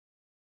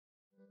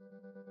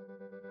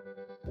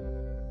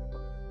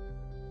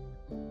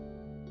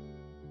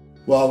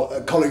Well,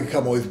 at Coleg y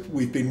Cymoedd,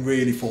 we've been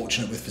really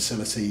fortunate with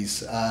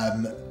facilities.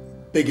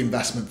 Big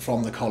investment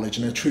from the college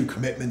and a true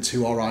commitment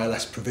to our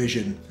ILS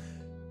provision.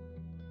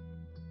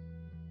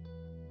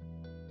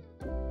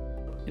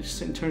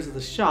 Just in terms of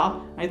the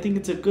shop, I think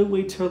it's a good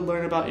way to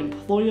learn about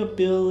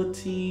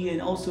employability,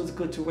 and also it's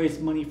good to raise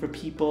money for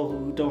people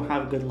who don't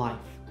have a good life.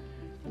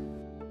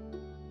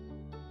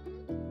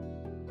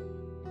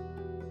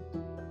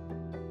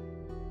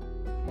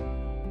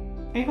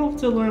 I hope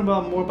to learn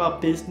more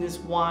about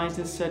business-wise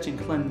and such, and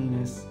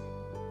cleanliness.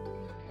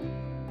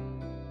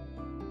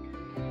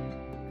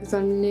 Because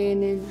I'm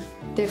learning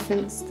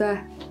different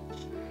stuff,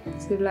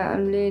 so like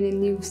I'm learning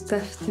new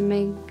stuff to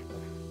make,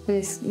 and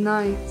it's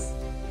nice.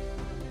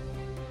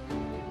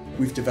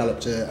 We've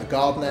developed a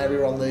garden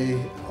area on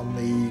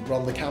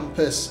the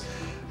campus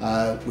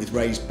with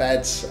raised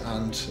beds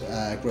and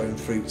growing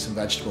fruits and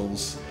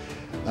vegetables.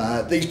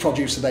 These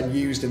produce are then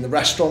used in the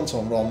restaurant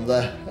on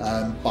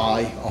Rhondda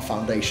by our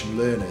foundation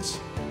learners.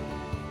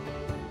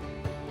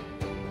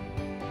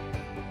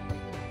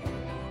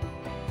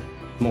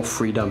 More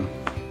freedom.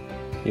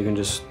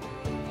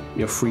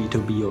 You're free to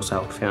be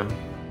yourself, yeah.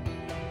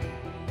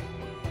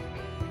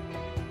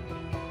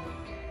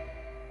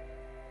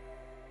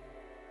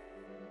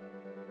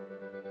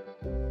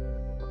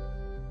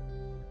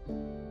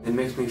 It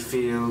makes me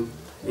feel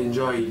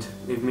enjoyed.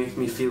 It makes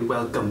me feel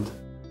welcomed.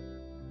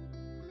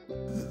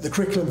 The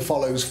curriculum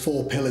follows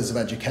 4 pillars of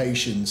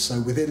education,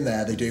 so within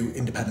there they do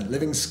independent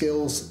living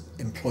skills,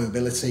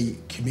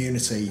 employability,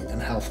 community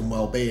and health and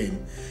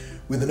well-being,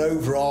 with an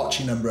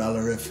overarching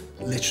umbrella of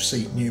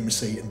literacy,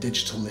 numeracy and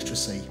digital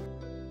literacy.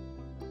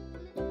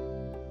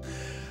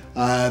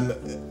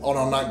 On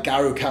our Mount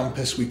Garrow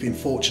campus, we've been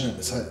fortunate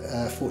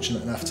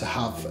enough to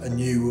have a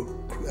new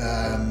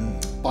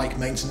bike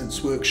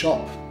maintenance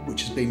workshop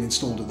which has been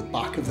installed at the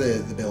back of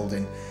the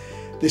building.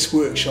 This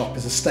workshop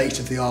is a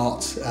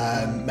state-of-the-art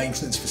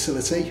maintenance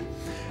facility,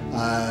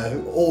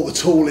 all the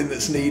tooling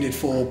that's needed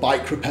for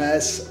bike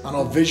repairs, and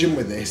our vision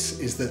with this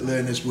is that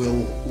learners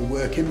will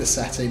work in the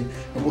setting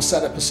and will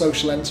set up a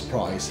social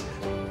enterprise.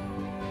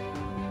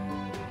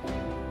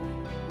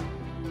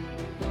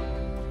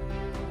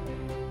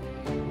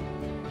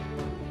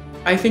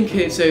 I think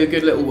it's a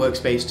good little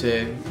workspace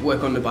to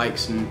work on the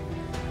bikes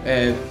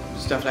and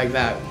stuff like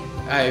that.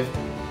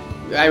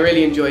 I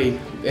really enjoy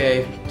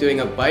doing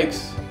up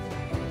bikes,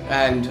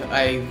 and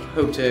I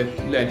hope to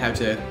learn how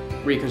to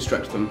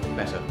reconstruct them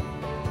better.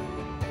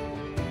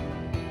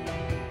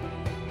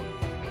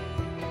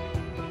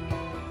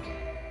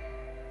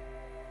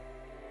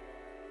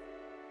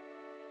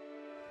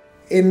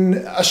 In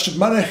Ystrad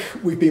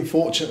Mynach, we've been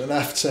fortunate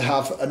enough to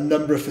have a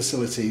number of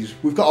facilities.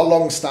 We've got a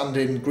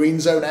long-standing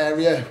green zone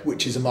area,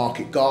 which is a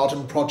market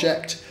garden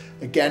project.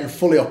 Again,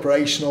 fully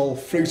operational,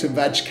 fruit and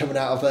veg coming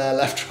out of there,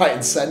 left, right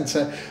and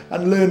centre,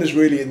 and learners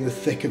really in the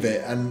thick of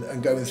it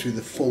and going through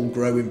the full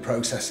growing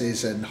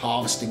processes and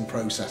harvesting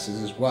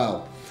processes as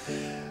well.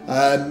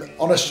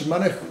 On Ystrad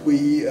Mynach,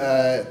 we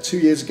 2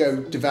 years ago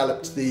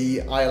developed the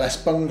ILS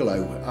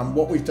bungalow, and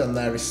what we've done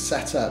there is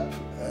set up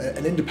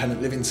an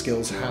independent living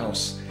skills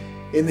house.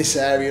 In this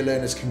area,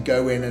 learners can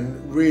go in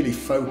and really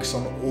focus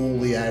on all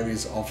the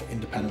areas of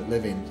independent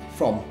living,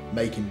 from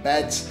making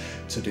beds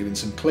to doing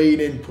some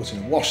cleaning,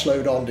 putting a wash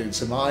load on, doing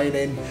some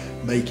ironing,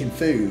 making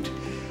food.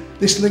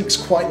 This links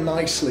quite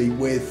nicely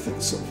with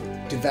sort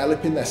of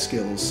developing their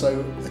skills.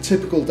 So a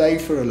typical day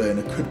for a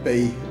learner could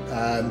be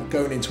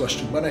going into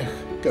Ystrad Mynach,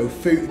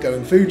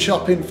 going food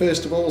shopping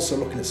first of all, so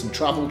looking at some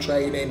travel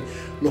training,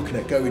 looking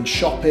at going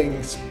shopping,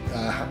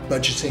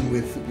 budgeting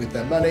with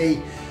their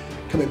money,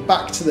 coming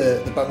back to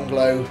the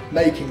bungalow,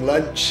 making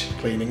lunch,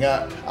 cleaning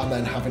up, and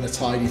then having a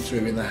tidy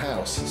through in the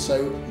house.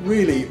 So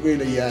really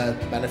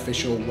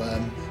beneficial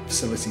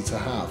facility to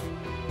have.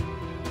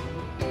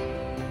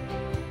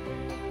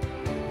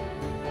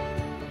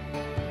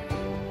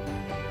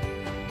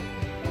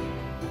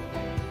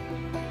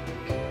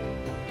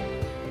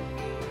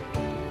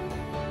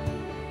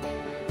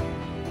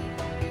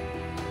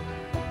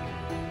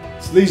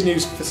 So these new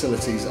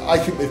facilities, I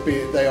think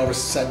they are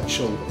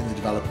essential in the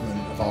development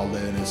of our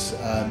learners.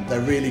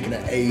 They're really going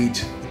to aid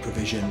the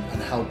provision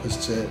and help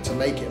us to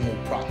make it a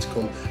more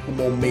practical and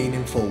more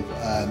meaningful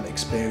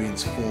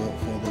experience for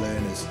the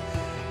learners.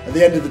 At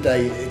the end of the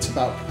day, it's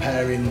about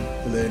preparing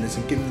the learners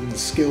and giving them the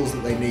skills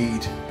that they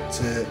need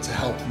to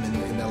help them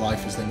in their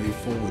life as they move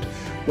forward,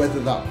 whether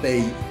that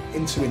be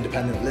into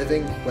independent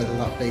living, whether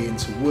that be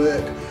into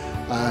work,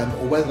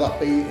 or whether that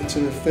be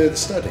into further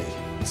study.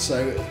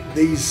 So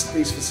these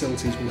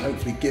facilities will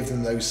hopefully give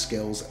them those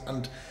skills,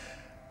 and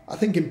I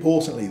think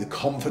importantly the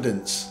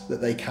confidence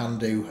that they can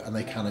do and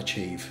they can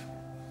achieve.